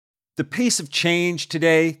The pace of change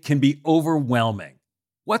today can be overwhelming.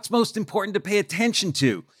 What's most important to pay attention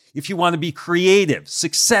to if you want to be creative,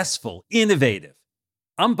 successful, innovative?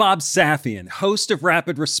 I'm Bob Safian, host of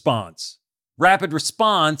Rapid Response. Rapid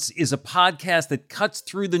Response is a podcast that cuts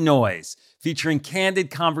through the noise, featuring candid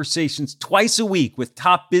conversations twice a week with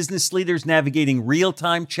top business leaders navigating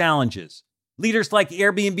real-time challenges. Leaders like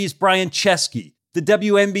Airbnb's Brian Chesky, the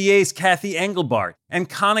WNBA's Kathy Engelbart, and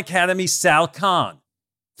Khan Academy's Sal Khan.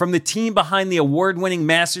 From the team behind the award-winning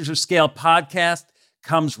Masters of Scale podcast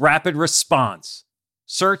comes Rapid Response.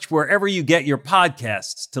 Search wherever you get your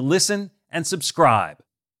podcasts to listen and subscribe.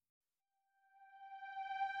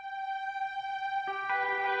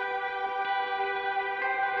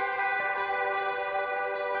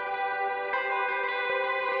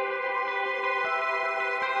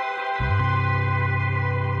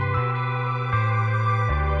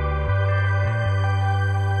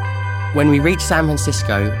 When we reach San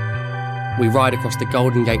Francisco, we ride across the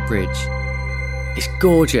Golden Gate Bridge. It's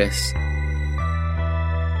gorgeous.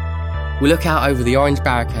 We look out over the orange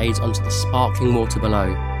barricades onto the sparkling water below.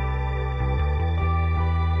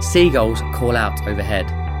 Seagulls call out overhead.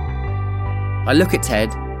 I look at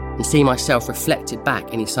Ted and see myself reflected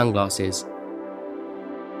back in his sunglasses.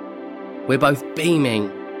 We're both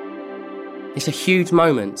beaming. It's a huge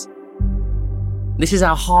moment. This is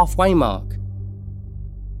our halfway mark.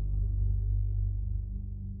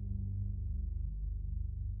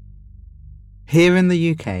 Here in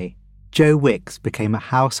the UK, Joe Wicks became a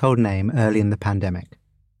household name early in the pandemic,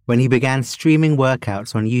 when he began streaming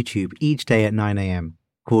workouts on YouTube each day at 9 a.m,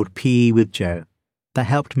 called PE with Joe, that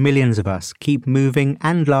helped millions of us keep moving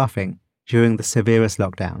and laughing during the severest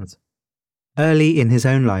lockdowns. Early in his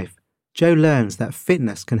own life, Joe learns that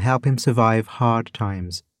fitness can help him survive hard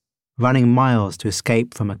times, running miles to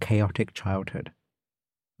escape from a chaotic childhood.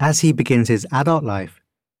 As he begins his adult life,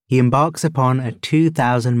 he embarks upon a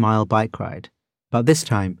 2,000-mile bike ride. But this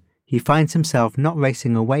time, he finds himself not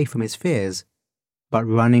racing away from his fears, but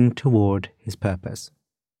running toward his purpose.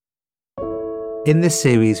 In this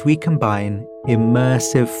series, we combine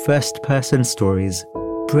immersive first-person stories,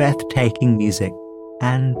 breathtaking music,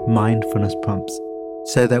 and mindfulness prompts,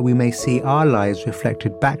 so that we may see our lives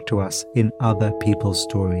reflected back to us in other people's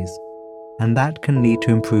stories, and that can lead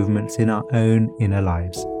to improvements in our own inner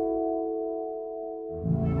lives.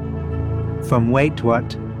 From Wait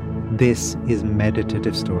What? This is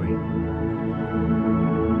Meditative Story.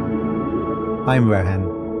 I'm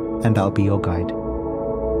Rohan, and I'll be your guide.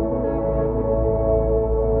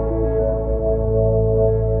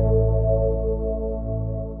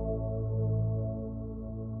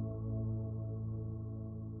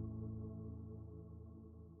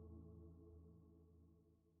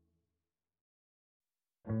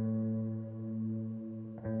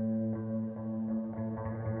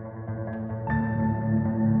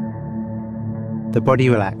 The body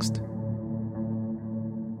relaxed.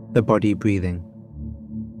 The body breathing.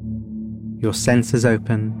 Your senses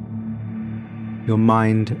open. Your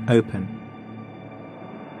mind open.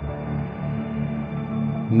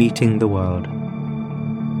 Meeting the world.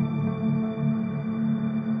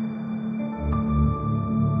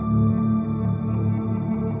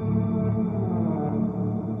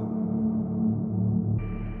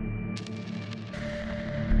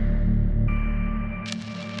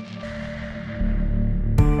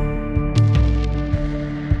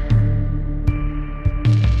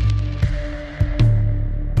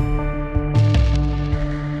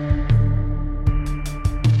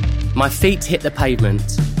 My feet hit the pavement,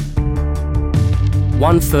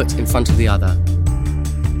 one foot in front of the other.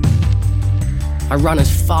 I run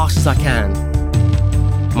as fast as I can.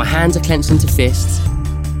 My hands are clenched into fists,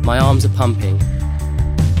 my arms are pumping.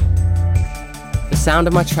 The sound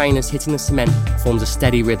of my trainers hitting the cement forms a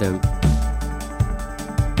steady rhythm.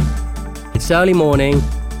 It's early morning,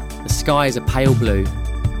 the sky is a pale blue.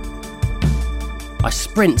 I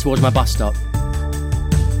sprint towards my bus stop.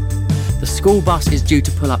 The school bus is due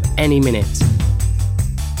to pull up any minute.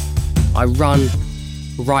 I run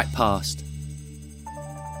right past.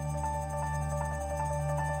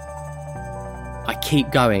 I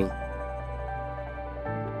keep going.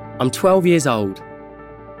 I'm 12 years old.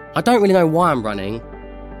 I don't really know why I'm running,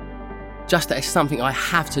 just that it's something I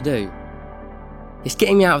have to do. It's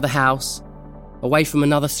getting me out of the house, away from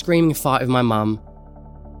another screaming fight with my mum,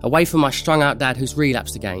 away from my strung out dad who's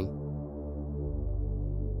relapsed again.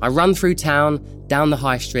 I run through town, down the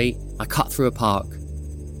high street, I cut through a park.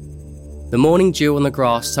 The morning dew on the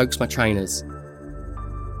grass soaks my trainers.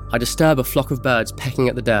 I disturb a flock of birds pecking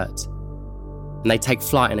at the dirt, and they take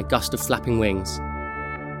flight in a gust of flapping wings.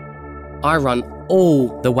 I run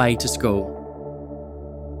all the way to school.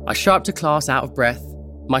 I show up to class out of breath.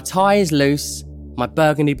 My tie is loose. My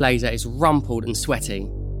burgundy blazer is rumpled and sweaty.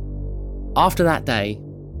 After that day,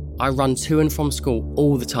 I run to and from school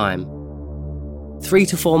all the time, 3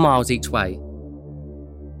 to 4 miles each way.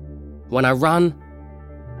 When I run,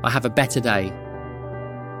 I have a better day.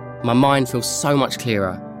 My mind feels so much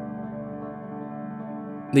clearer.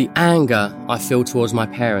 The anger I feel towards my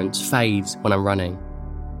parents fades when I'm running.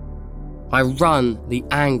 I run the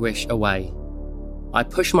anguish away. I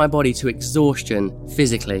push my body to exhaustion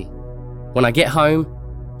physically. When I get home,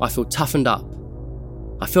 I feel toughened up.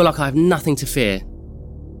 I feel like I have nothing to fear.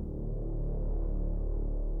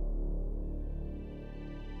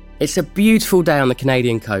 It's a beautiful day on the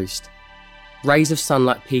Canadian coast. Rays of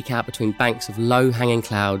sunlight peek out between banks of low-hanging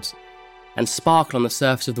clouds and sparkle on the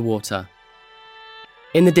surface of the water.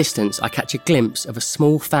 In the distance, I catch a glimpse of a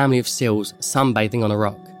small family of seals sunbathing on a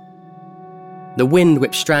rock. The wind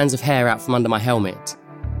whips strands of hair out from under my helmet.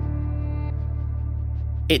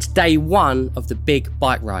 It's day 1 of the big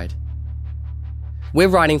bike ride. We're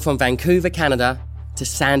riding from Vancouver, Canada to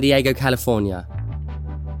San Diego, California.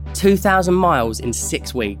 2,000 miles in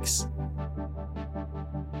 6 weeks.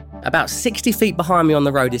 About 60 feet behind me on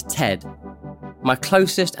the road is Ted, my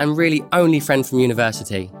closest and really only friend from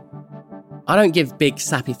university. I don't give big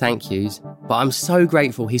sappy thank yous, but I'm so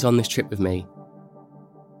grateful he's on this trip with me.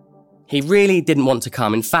 He really didn't want to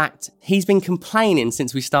come. In fact, he's been complaining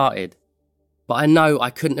since we started. But I know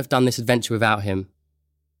I couldn't have done this adventure without him.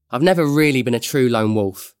 I've never really been a true lone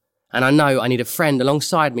wolf, and I know I need a friend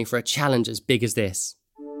alongside me for a challenge as big as this.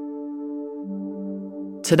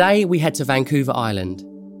 Today we head to Vancouver Island.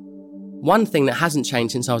 One thing that hasn't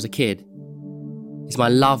changed since I was a kid is my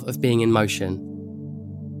love of being in motion.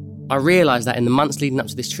 I realised that in the months leading up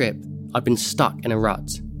to this trip, I'd been stuck in a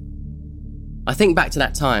rut. I think back to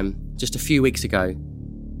that time, just a few weeks ago.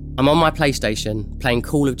 I'm on my PlayStation playing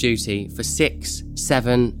Call of Duty for 6,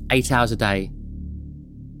 7, 8 hours a day.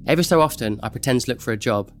 Every so often, I pretend to look for a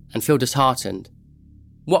job and feel disheartened.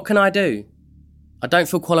 What can I do? I don't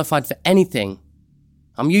feel qualified for anything.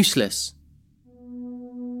 I'm useless.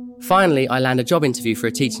 Finally, I land a job interview for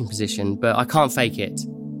a teaching position, but I can't fake it.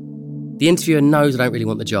 The interviewer knows I don't really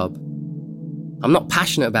want the job. I'm not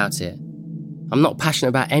passionate about it. I'm not passionate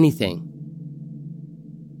about anything.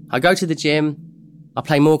 I go to the gym, I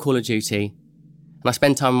play more Call of Duty, and I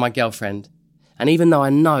spend time with my girlfriend. And even though I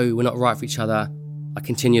know we're not right for each other, I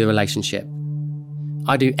continue the relationship.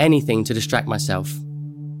 I do anything to distract myself.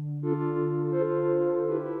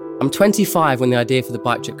 I'm 25 when the idea for the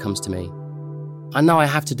bike trip comes to me. I know I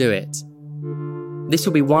have to do it. This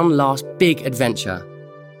will be one last big adventure.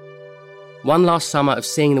 One last summer of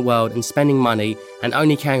seeing the world and spending money and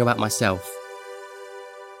only caring about myself.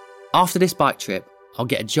 After this bike trip, I'll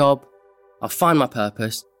get a job, I'll find my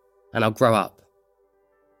purpose, and I'll grow up.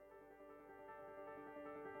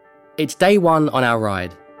 It's day 1 on our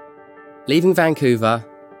ride. Leaving Vancouver,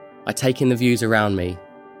 I take in the views around me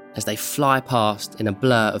as they fly past in a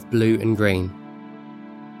blur of blue and green.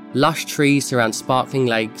 Lush trees surround sparkling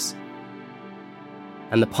lakes,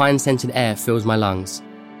 and the pine-scented air fills my lungs.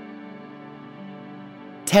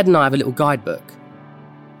 Ted and I have a little guidebook.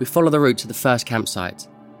 We follow the route to the first campsite.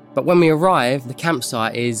 But when we arrive, the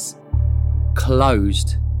campsite is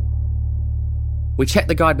closed. We check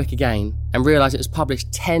the guidebook again and realise it was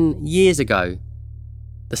published 10 years ago.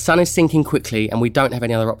 The sun is sinking quickly and we don't have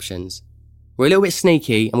any other options. We're a little bit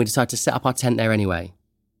sneaky and we decide to set up our tent there anyway.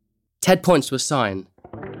 Ted points to a sign.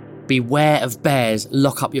 Beware of bears,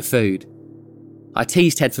 lock up your food. I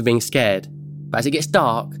tease Ted for being scared, but as it gets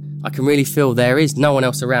dark, I can really feel there is no one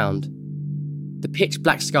else around. The pitch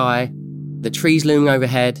black sky, the trees looming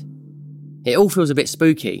overhead, it all feels a bit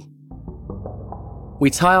spooky. We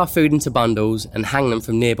tie our food into bundles and hang them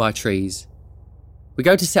from nearby trees. We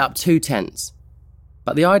go to set up 2 tents,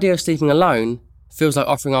 but the idea of sleeping alone feels like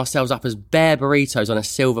offering ourselves up as bear burritos on a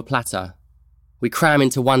silver platter. We cram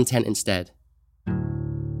into 1 tent instead.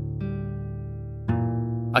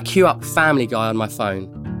 I queue up Family Guy on my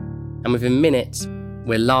phone, and within minutes,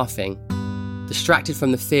 we're laughing, distracted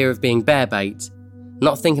from the fear of being bear bait,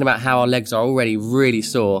 not thinking about how our legs are already really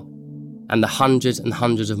sore, and the hundreds and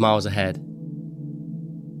hundreds of miles ahead.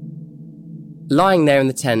 Lying there in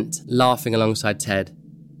the tent, laughing alongside Ted,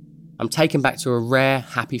 I'm taken back to a rare,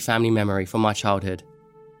 happy family memory from my childhood.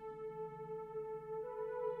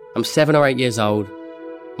 I'm 7 or 8 years old.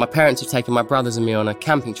 My parents have taken my brothers and me on a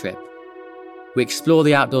camping trip. We explore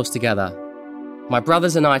the outdoors together. My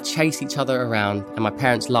brothers and I chase each other around and my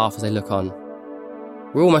parents laugh as they look on.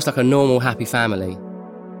 We're almost like a normal, happy family.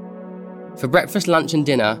 For breakfast, lunch and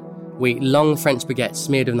dinner, we eat long French baguettes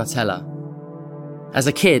smeared with Nutella. As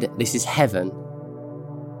a kid, this is heaven.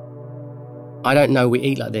 I don't know we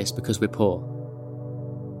eat like this because we're poor.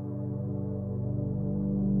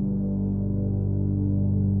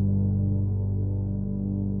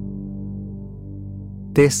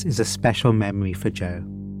 This is a special memory for Joe,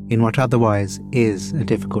 in what otherwise is a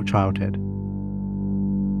difficult childhood.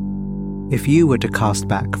 If you were to cast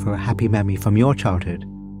back for a happy memory from your childhood,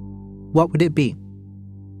 what would it be?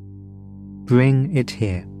 Bring it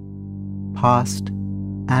here, past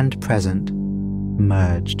and present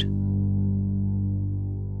merged.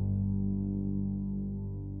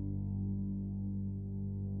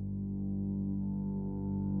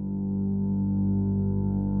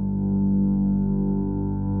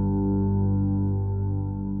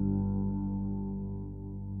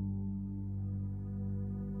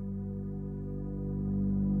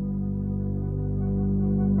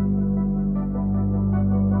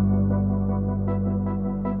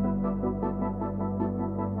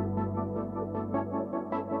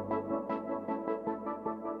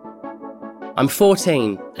 I'm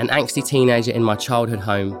 14, an angsty teenager in my childhood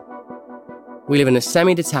home. We live in a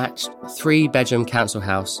semi-detached, 3-bedroom council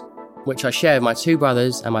house, which I share with my 2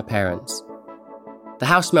 brothers and my parents. The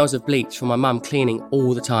house smells of bleach from my mum cleaning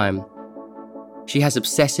all the time. She has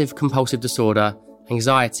obsessive compulsive disorder,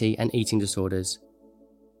 anxiety and eating disorders.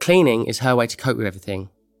 Cleaning is her way to cope with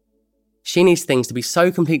everything. She needs things to be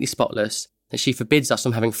so completely spotless that she forbids us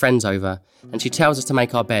from having friends over, and she tells us to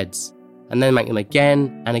make our beds, and then make them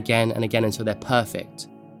again and again and again until they're perfect.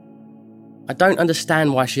 I don't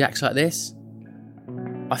understand why she acts like this.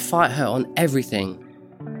 I fight her on everything.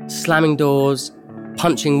 Slamming doors,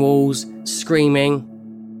 punching walls,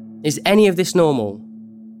 screaming. Is any of this normal?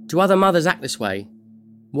 Do other mothers act this way?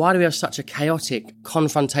 Why do we have such a chaotic,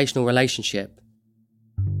 confrontational relationship?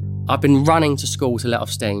 I've been running to school to let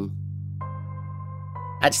off steam.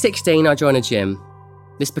 At 16, I join a gym.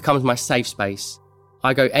 This becomes my safe space.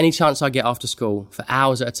 I go any chance I get after school, for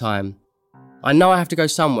hours at a time. I know I have to go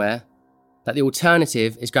somewhere, that the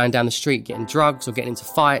alternative is going down the street getting drugs or getting into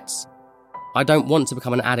fights. I don't want to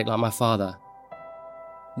become an addict like my father.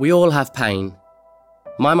 We all have pain.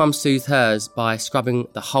 My mum soothes hers by scrubbing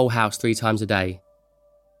the whole house 3 times a day.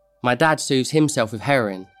 My dad soothes himself with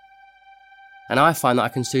heroin. And I find that I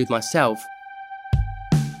can soothe myself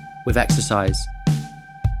with exercise.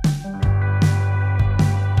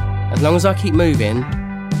 As long as I keep moving,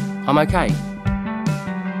 I'm okay.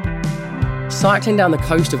 Cycling down the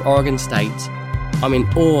coast of Oregon State, I'm in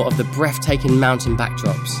awe of the breathtaking mountain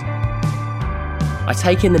backdrops. I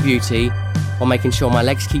take in the beauty while making sure my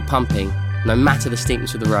legs keep pumping, no matter the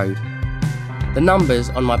steepness of the road. The numbers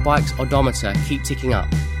on my bike's odometer keep ticking up.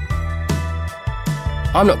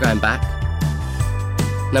 I'm not going back.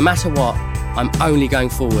 No matter what, I'm only going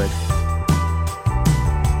forward.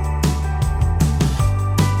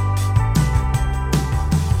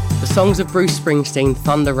 The songs of Bruce Springsteen,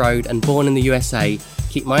 Thunder Road and Born in the USA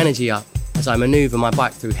keep my energy up as I manoeuvre my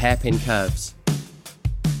bike through hairpin curves.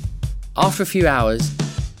 After a few hours,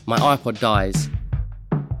 my iPod dies.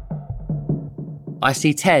 I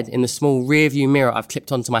see Ted in the small rear-view mirror I've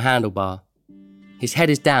clipped onto my handlebar. His head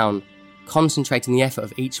is down, concentrating the effort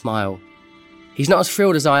of each mile. He's not as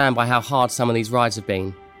thrilled as I am by how hard some of these rides have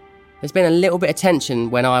been. There's been a little bit of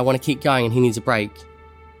tension when I want to keep going and he needs a break.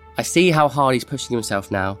 I see how hard he's pushing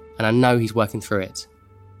himself now, and I know he's working through it.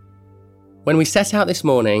 When we set out this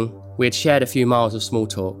morning, we had shared a few miles of small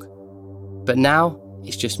talk. But now,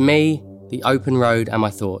 it's just me, the open road and my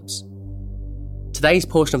thoughts. Today's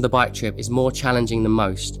portion of the bike trip is more challenging than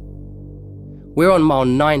most. We're on mile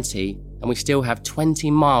 90, and we still have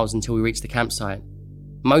 20 miles until we reach the campsite.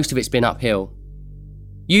 Most of it's been uphill.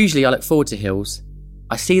 Usually I look forward to hills.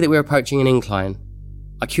 I see that we're approaching an incline.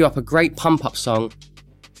 I cue up a great pump-up song,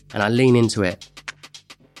 and I lean into it.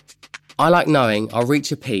 I like knowing I'll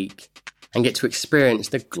reach a peak and get to experience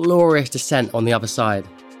the glorious descent on the other side.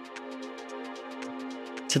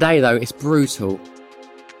 Today though, it's brutal.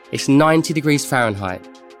 It's 90 degrees Fahrenheit.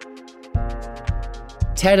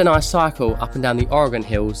 Ted and I cycle up and down the Oregon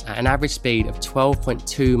hills at an average speed of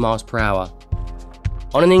 12.2 miles per hour.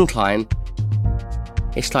 On an incline,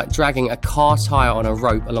 it's like dragging a car tyre on a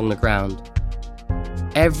rope along the ground.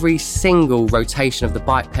 Every single rotation of the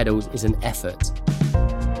bike pedals is an effort.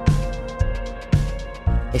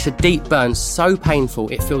 It's a deep burn so painful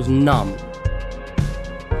it feels numb.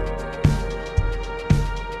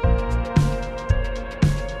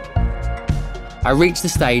 I reach the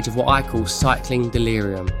stage of what I call cycling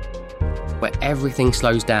delirium, where everything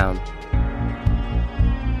slows down.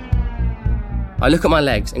 I look at my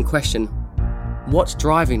legs and question, what's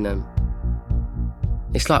driving them?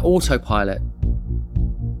 It's like autopilot.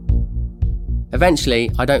 Eventually,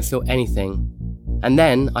 I don't feel anything, And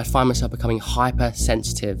then I find myself becoming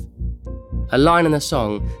hypersensitive. A line in a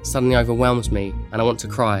song suddenly overwhelms me and I want to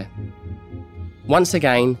cry. Once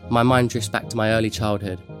again, my mind drifts back to my early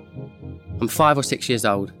childhood. I'm 5 or 6 years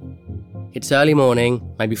old. It's early morning,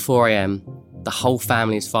 maybe 4 a.m. The whole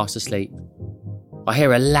family is fast asleep. I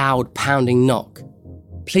hear a loud pounding knock.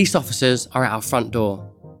 Police officers are at our front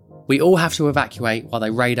door. We all have to evacuate while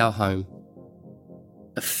they raid our home.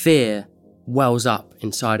 A fear wells up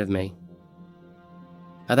inside of me.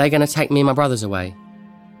 Are they going to take me and my brothers away?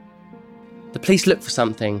 The police look for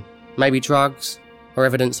something, maybe drugs or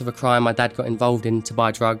evidence of a crime my dad got involved in to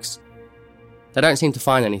buy drugs. They don't seem to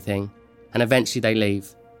find anything, and eventually they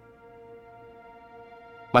leave.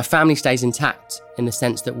 My family stays intact in the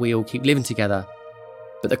sense that we all keep living together,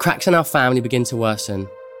 but the cracks in our family begin to worsen.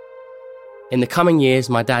 In the coming years,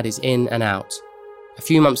 my dad is in and out. A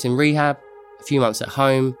few months in rehab, a few months at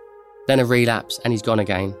home, then a relapse, and he's gone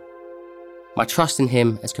again. My trust in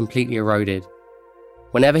him has completely eroded.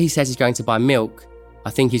 Whenever he says he's going to buy milk,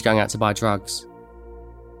 I think he's going out to buy drugs.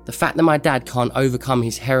 The fact that my dad can't overcome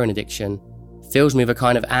his heroin addiction fills me with a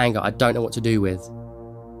kind of anger I don't know what to do with.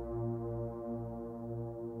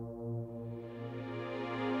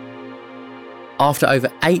 After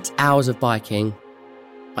over 8 hours of biking,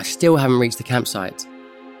 I still haven't reached the campsite.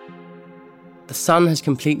 The sun has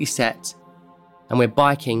completely set and we're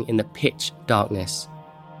biking in the pitch darkness.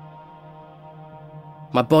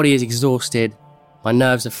 My body is exhausted, my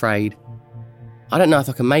nerves are frayed. I don't know if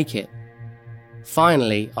I can make it.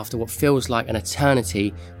 Finally, after what feels like an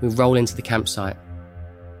eternity, we roll into the campsite.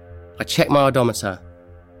 I check my odometer.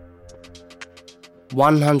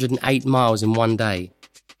 108 miles in one day.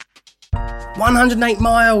 108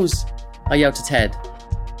 miles! I yell to Ted.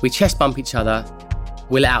 We chest bump each other.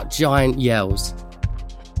 We let out giant yells.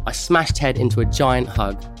 I smash Ted into a giant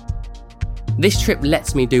hug. This trip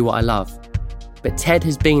lets me do what I love, but Ted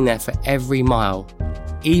has been there for every mile,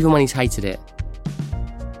 even when he's hated it.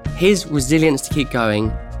 His resilience to keep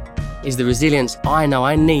going is the resilience I know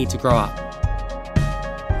I need to grow up.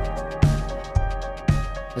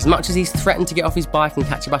 As much as he's threatened to get off his bike and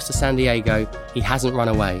catch a bus to San Diego, he hasn't run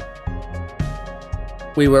away.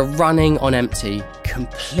 We were running on empty,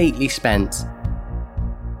 completely spent.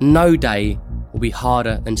 No day will be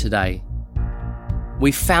harder than today.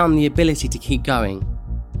 We found the ability to keep going.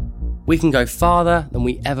 We can go farther than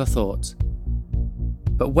we ever thought.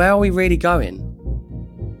 But where are we really going?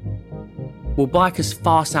 We'll bike as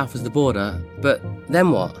far south as the border, but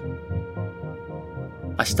then what?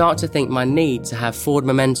 I start to think my need to have forward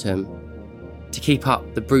momentum to keep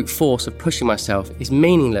up the brute force of pushing myself is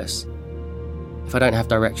meaningless if I don't have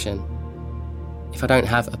direction, if I don't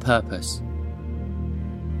have a purpose.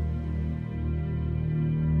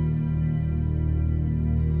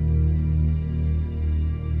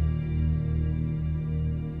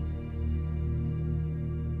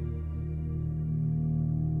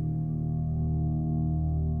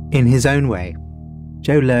 In his own way,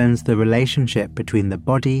 Joe learns the relationship between the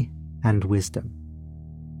body and wisdom,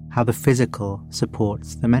 how the physical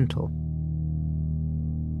supports the mental.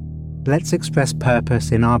 Let's express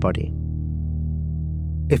purpose in our body.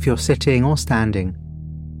 If you're sitting or standing,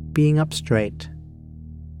 being up straight,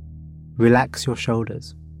 relax your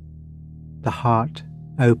shoulders, the heart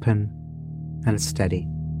open and steady,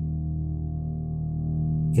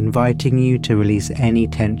 inviting you to release any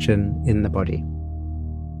tension in the body.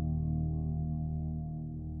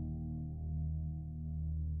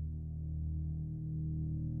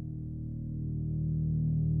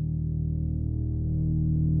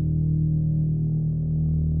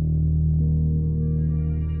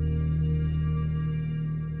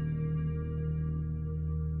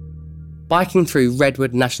 Biking through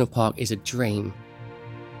Redwood National Park is a dream.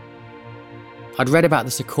 I'd read about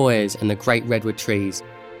the sequoias and the great redwood trees,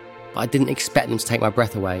 but I didn't expect them to take my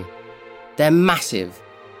breath away. They're massive.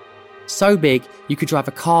 So big you could drive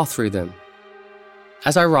a car through them.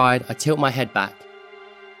 As I ride, I tilt my head back,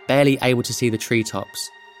 barely able to see the treetops.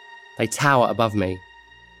 They tower above me,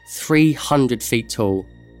 300 feet tall,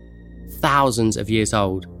 thousands of years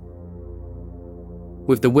old.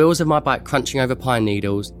 With the wheels of my bike crunching over pine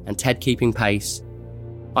needles and Ted keeping pace,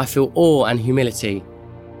 I feel awe and humility,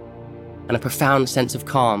 and a profound sense of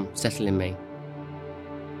calm settle in me.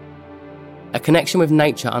 A connection with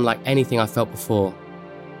nature unlike anything I felt before.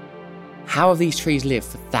 How have these trees lived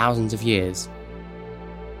for thousands of years?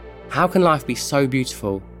 How can life be so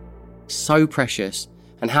beautiful, so precious,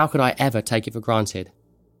 and how could I ever take it for granted?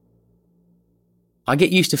 I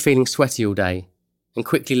get used to feeling sweaty all day, and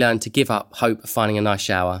quickly learn to give up hope of finding a nice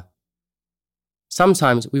shower.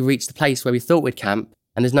 Sometimes we reach the place where we thought we'd camp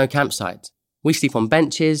and there's no campsite. We sleep on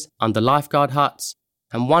benches, under lifeguard huts,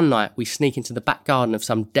 and one night we sneak into the back garden of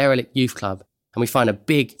some derelict youth club and we find a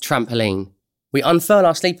big trampoline. We unfurl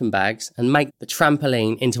our sleeping bags and make the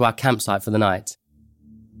trampoline into our campsite for the night.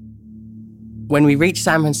 When we reach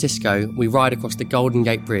San Francisco, we ride across the Golden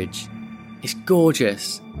Gate Bridge. It's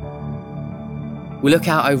gorgeous. We look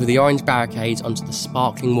out over the orange barricades onto the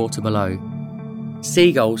sparkling water below.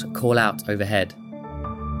 Seagulls call out overhead.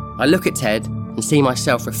 I look at Ted and see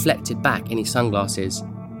myself reflected back in his sunglasses.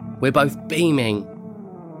 We're both beaming.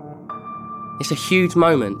 It's a huge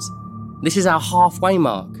moment. This is our halfway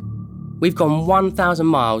mark. We've gone 1,000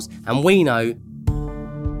 miles and we know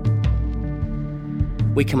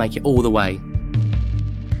we can make it all the way.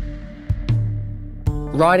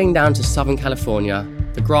 Riding down to Southern California,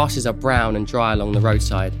 the grasses are brown and dry along the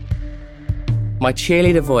roadside. My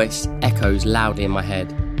cheerleader voice echoes loudly in my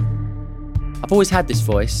head. I've always had this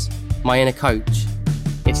voice, my inner coach.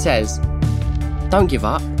 It says, "Don't give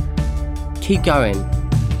up. Keep going.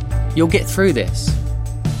 You'll get through this."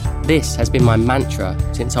 This has been my mantra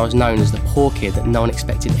since I was known as the poor kid that no one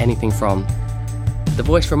expected anything from. The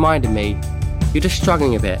voice reminded me, "You're just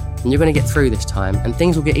struggling a bit and you're going to get through this time and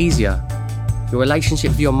things will get easier. Your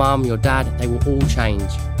relationship with your mum, your dad, they will all change."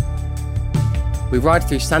 We ride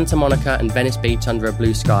through Santa Monica and Venice Beach under a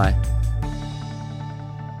blue sky.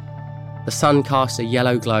 The sun casts a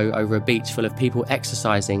yellow glow over a beach full of people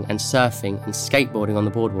exercising and surfing and skateboarding on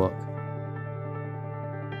the boardwalk.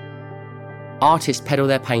 Artists pedal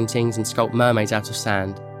their paintings and sculpt mermaids out of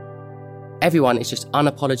sand. Everyone is just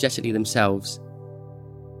unapologetically themselves.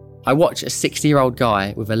 I watch a 60-year-old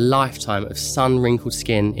guy with a lifetime of sun-wrinkled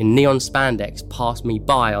skin in neon spandex pass me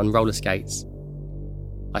by on roller skates.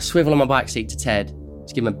 I swivel on my bike seat to Ted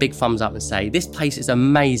to give him a big thumbs up and say, "This place is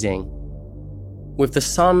amazing." With the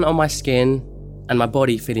sun on my skin and my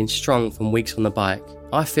body feeling strong from weeks on the bike,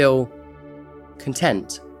 I feel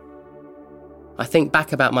content. I think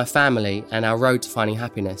back about my family and our road to finding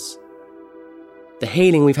happiness. The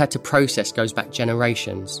healing we've had to process goes back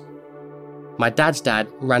generations. My dad's dad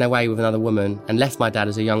ran away with another woman and left my dad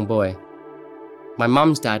as a young boy. My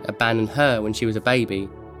mum's dad abandoned her when she was a baby,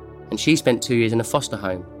 and she spent 2 years in a foster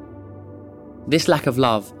home. This lack of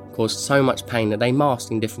love caused so much pain that they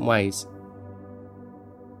masked in different ways.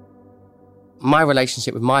 My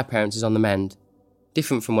relationship with my parents is on the mend,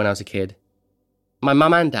 different from when I was a kid. My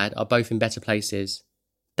mum and dad are both in better places.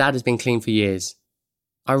 Dad has been clean for years.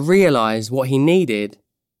 I realised what he needed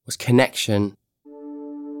was connection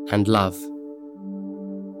and love.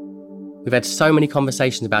 We've had so many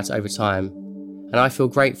conversations about it over time, and I feel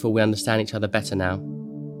grateful we understand each other better now.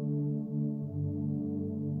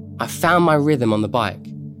 I found my rhythm on the bike,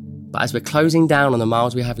 but as we're closing down on the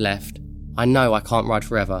miles we have left, I know I can't ride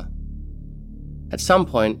forever. At some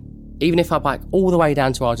point, even if I bike all the way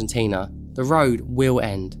down to Argentina, the road will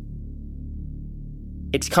end.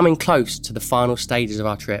 It's coming close to the final stages of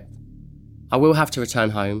our trip. I will have to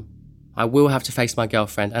return home. I will have to face my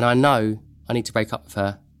girlfriend, and I know I need to break up with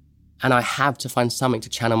her. And I have to find something to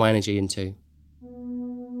channel my energy into.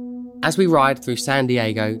 As we ride through San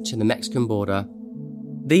Diego to the Mexican border,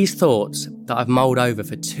 these thoughts that I've mulled over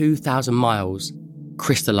for 2,000 miles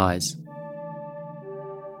crystallise.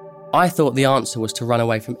 I thought the answer was to run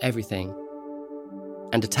away from everything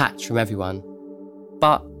and detach from everyone.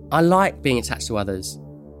 But I like being attached to others.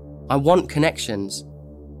 I want connections.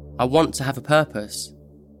 I want to have a purpose.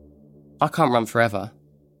 I can't run forever.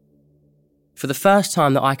 For the first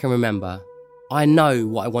time that I can remember, I know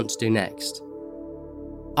what I want to do next.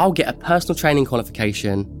 I'll get a personal training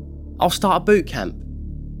qualification. I'll start a boot camp.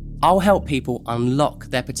 I'll help people unlock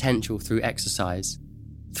their potential through exercise,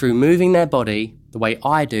 through moving their body the way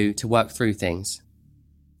I do to work through things.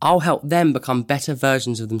 I'll help them become better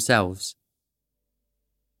versions of themselves.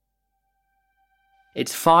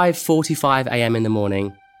 It's 5:45 a.m. in the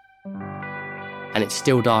morning, and it's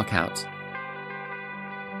still dark out.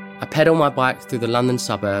 I pedal my bike through the London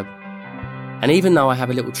suburb, and even though I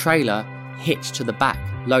have a little trailer hitched to the back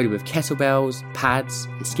loaded with kettlebells, pads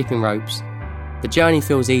and skipping ropes, the journey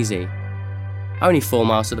feels easy. Only 4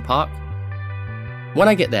 miles to the park. When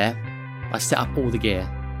I get there, I set up all the gear.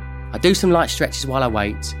 I do some light stretches while I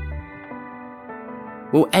wait.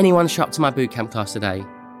 Will anyone show up to my bootcamp class today?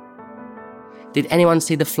 Did anyone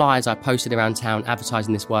see the flyers I posted around town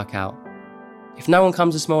advertising this workout? If no one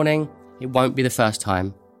comes this morning, it won't be the first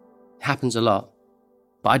time. It happens a lot.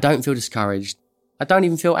 But I don't feel discouraged. I don't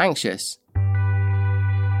even feel anxious.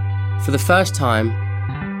 For the first time,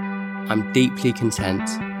 I'm deeply content.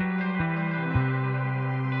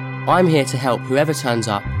 I'm here to help whoever turns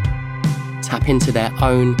up tap into their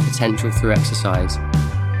own potential through exercise.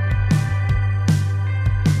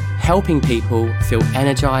 Helping people feel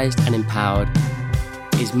energised and empowered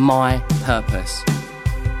is my purpose.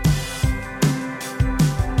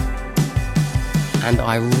 And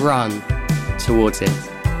I run towards it.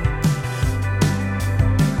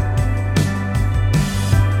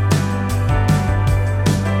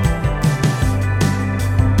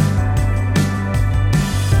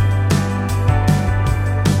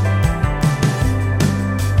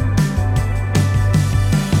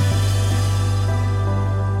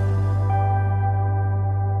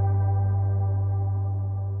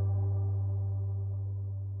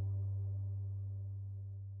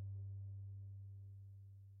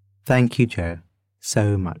 Thank you, Joe,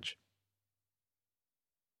 so much.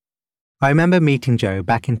 I remember meeting Joe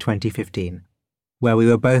back in 2015, where we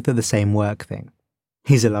were both at the same work thing.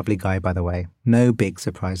 He's a lovely guy, by the way, no big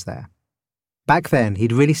surprise there. Back then,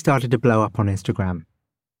 he'd really started to blow up on Instagram.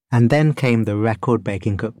 And then came the record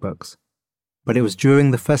baking cookbooks. But it was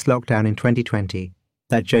during the first lockdown in 2020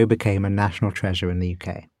 that Joe became a national treasure in the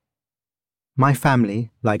UK. My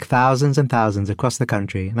family, like thousands and thousands across the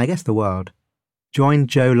country, and I guess the world, joined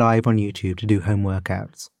Joe live on YouTube to do home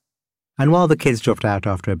workouts. And while the kids dropped out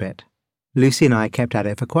after a bit, Lucy and I kept at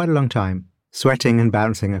it for quite a long time, sweating and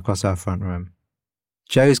bouncing across our front room.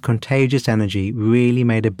 Joe's contagious energy really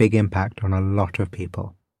made a big impact on a lot of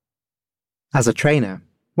people. As a trainer,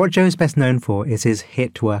 what Joe's best known for is his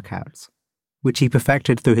HIIT workouts, which he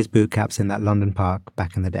perfected through his boot camps in that London park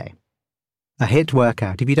back in the day. A HIIT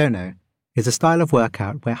workout, if you don't know, is a style of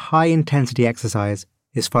workout where high-intensity exercise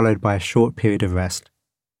is followed by a short period of rest.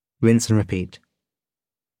 Rinse and repeat.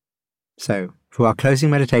 So, for our closing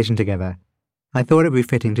meditation together, I thought it would be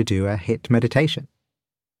fitting to do a HIIT meditation.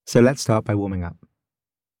 So let's start by warming up.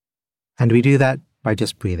 And we do that by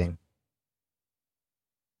just breathing.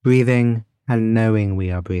 Breathing and knowing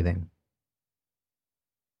we are breathing.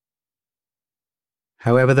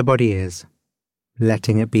 However the body is,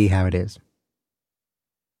 letting it be how it is.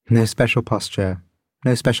 No special posture,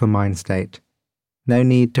 no special mind state, no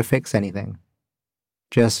need to fix anything.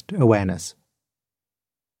 Just awareness.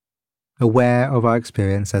 Aware of our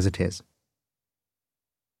experience as it is.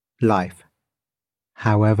 Life,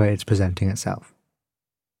 however it's presenting itself.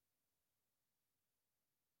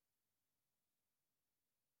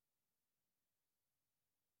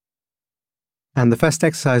 And the first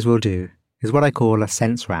exercise we'll do is what I call a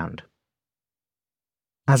sense round.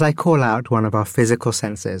 As I call out one of our physical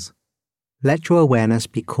senses, let your awareness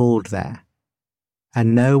be called there,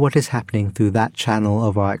 and know what is happening through that channel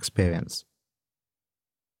of our experience.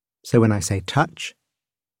 So when I say touch,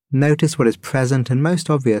 notice what is present and most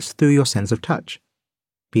obvious through your sense of touch,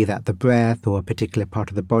 be that the breath or a particular part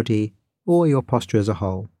of the body or your posture as a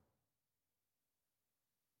whole.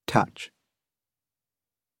 Touch.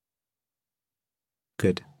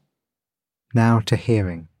 Good. Now to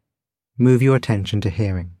hearing. Move your attention to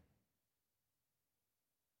hearing.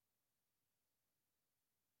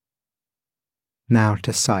 Now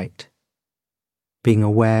to sight, being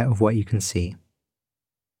aware of what you can see.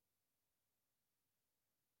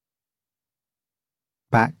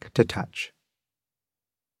 Back to touch.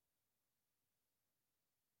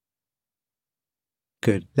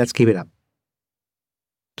 Good, let's keep it up.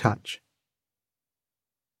 Touch.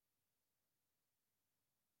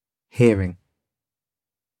 Hearing.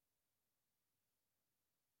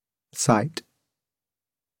 Sight.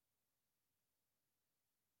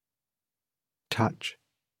 Touch.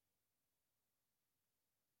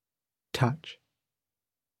 Touch.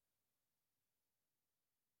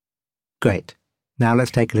 Great. Now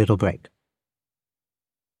let's take a little break.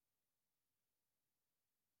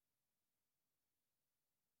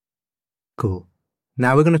 Cool.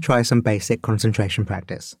 Now we're going to try some basic concentration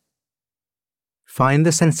practice. Find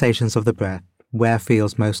the sensations of the breath where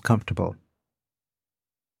feels most comfortable.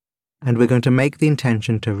 And we're going to make the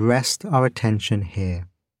intention to rest our attention here.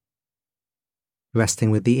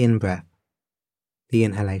 Resting with the in-breath, the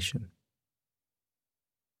inhalation.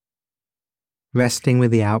 Resting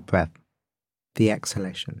with the out-breath, the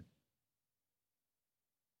exhalation.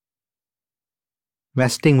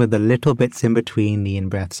 Resting with the little bits in between the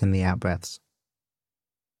in-breaths and the out-breaths.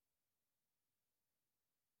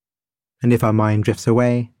 And if our mind drifts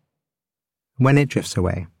away, when it drifts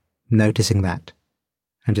away, noticing that,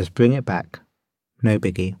 and just bring it back, no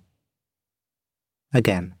biggie.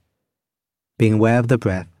 Again, being aware of the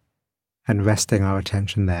breath and resting our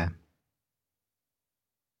attention there.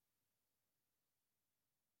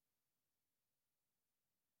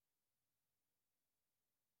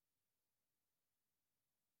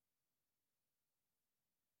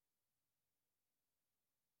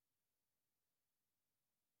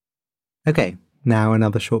 Okay, now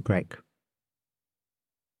another short break.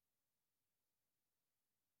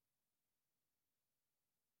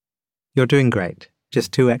 You're doing great.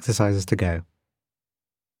 Just 2 exercises to go.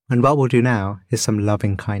 And what we'll do now is some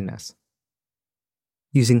loving kindness.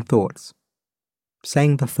 Using thoughts.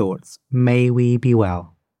 Saying the thoughts, may we be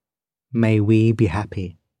well. May we be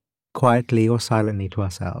happy, quietly or silently to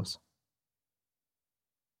ourselves.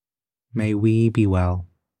 May we be well.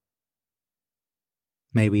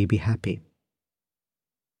 May we be happy.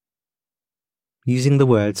 Using the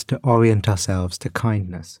words to orient ourselves to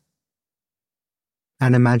kindness.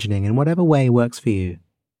 And imagining, in whatever way works for you,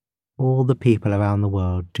 all the people around the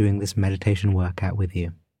world doing this meditation workout with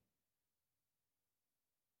you.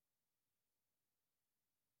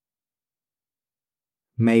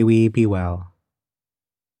 May we be well.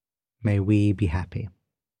 May we be happy.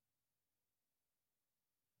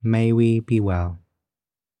 May we be well.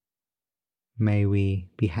 May we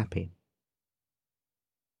be happy.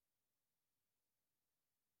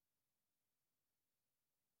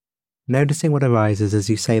 Noticing what arises as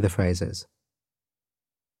you say the phrases,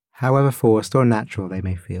 however forced or natural they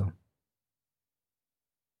may feel.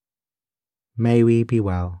 May we be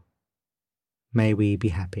well. May we be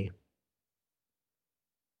happy.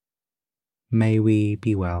 May we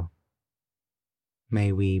be well.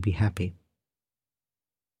 May we be happy.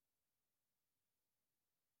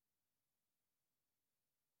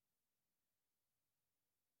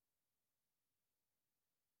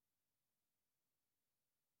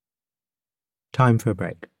 Time for a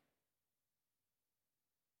break.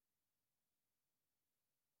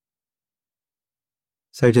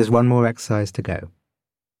 So just one more exercise to go,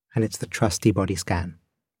 and it's the trusty body scan.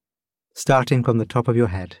 Starting from the top of your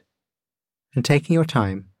head, and taking your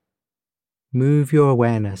time, move your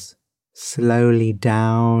awareness slowly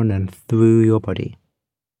down and through your body,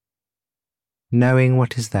 knowing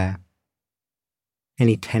what is there,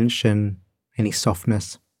 any tension, any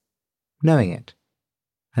softness, knowing it,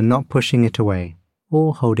 and not pushing it away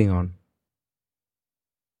or holding on.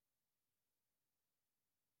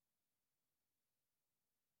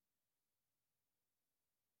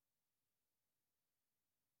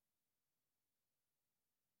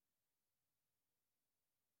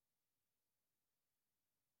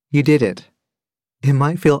 You did it. It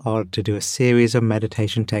might feel odd to do a series of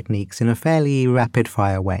meditation techniques in a fairly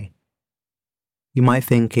rapid-fire way. You might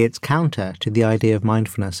think it's counter to the idea of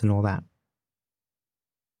mindfulness and all that.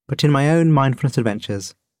 But in my own mindfulness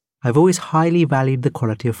adventures, I've always highly valued the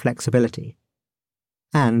quality of flexibility,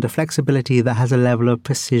 and a flexibility that has a level of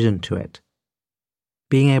precision to it.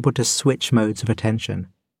 Being able to switch modes of attention,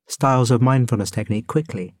 styles of mindfulness technique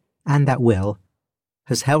quickly, and at will,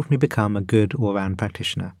 has helped me become a good all-round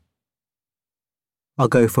practitioner. I'll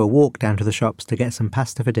go for a walk down to the shops to get some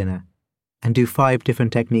pasta for dinner, and do 5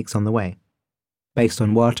 different techniques on the way, based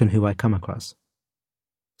on what and who I come across.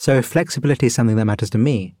 So if flexibility is something that matters to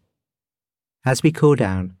me, as we cool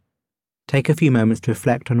down, take a few moments to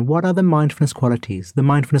reflect on what are the mindfulness qualities, the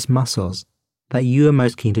mindfulness muscles, that you are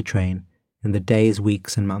most keen to train in the days,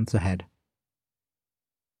 weeks, and months ahead.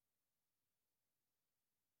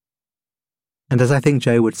 And as I think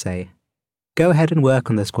Joe would say, go ahead and work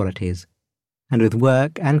on those qualities, and with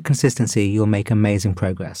work and consistency you'll make amazing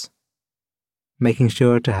progress, making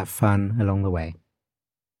sure to have fun along the way.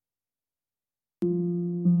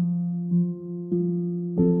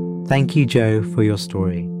 Thank you, Joe, for your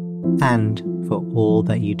story, and for all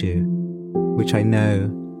that you do, which I know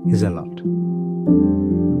is a lot.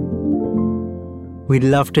 We'd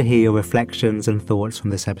love to hear your reflections and thoughts from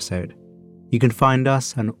this episode. You can find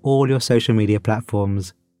us on all your social media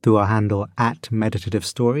platforms through our handle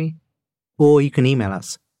 @meditativestory, or you can email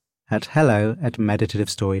us at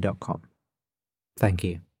hello@meditativestory.com. Thank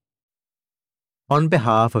you. On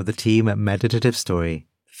behalf of the team at Meditative Story,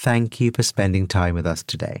 thank you for spending time with us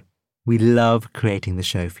today. We love creating the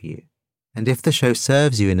show for you. And if the show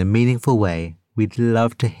serves you in a meaningful way, we'd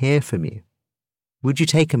love to hear from you. Would you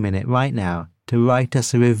take a minute right now to write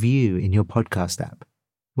us a review in your podcast app?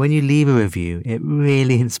 When you leave a review, it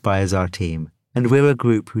really inspires our team, and we're a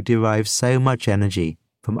group who derive so much energy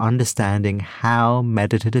from understanding how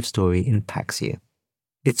Meditative Story impacts you.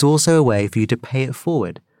 It's also a way for you to pay it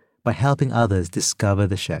forward by helping others discover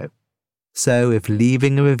the show. So if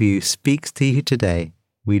leaving a review speaks to you today,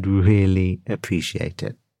 we'd really appreciate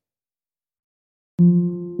it.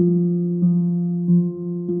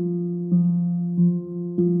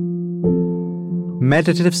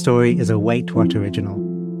 Meditative Story is a Wait What original.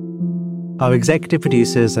 Our executive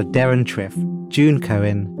producers are Darren Triff, June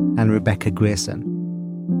Cohen, and Rebecca Grierson.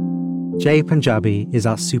 Jay Punjabi is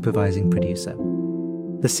our supervising producer.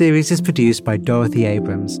 The series is produced by Dorothy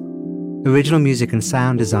Abrams. Original music and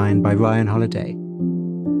sound design by Ryan Holiday.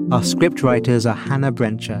 Our script writers are Hannah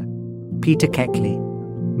Brencher, Peter Keckley,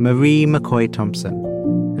 Marie McCoy Thompson,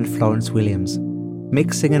 and Florence Williams.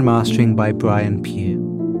 Mixing and mastering by Brian Pugh.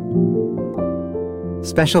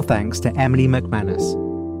 Special thanks to Emily McManus,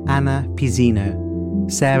 Anna Pizzino,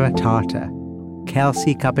 Sarah Tartar,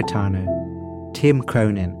 Kelsey Capitano, Tim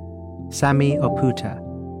Cronin, Sami Oputa,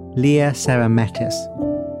 Leah Sarametis,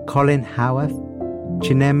 Colin Howarth,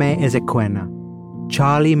 Chineme Ezequena,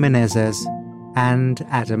 Charlie Menezes, and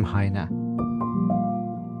Adam Heiner.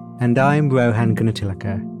 And I'm Rohan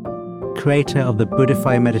Gunatilaka, creator of the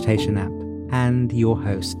Buddhify meditation app and your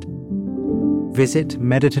host. Visit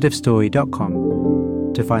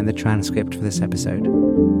meditativestory.com to find the transcript for this episode.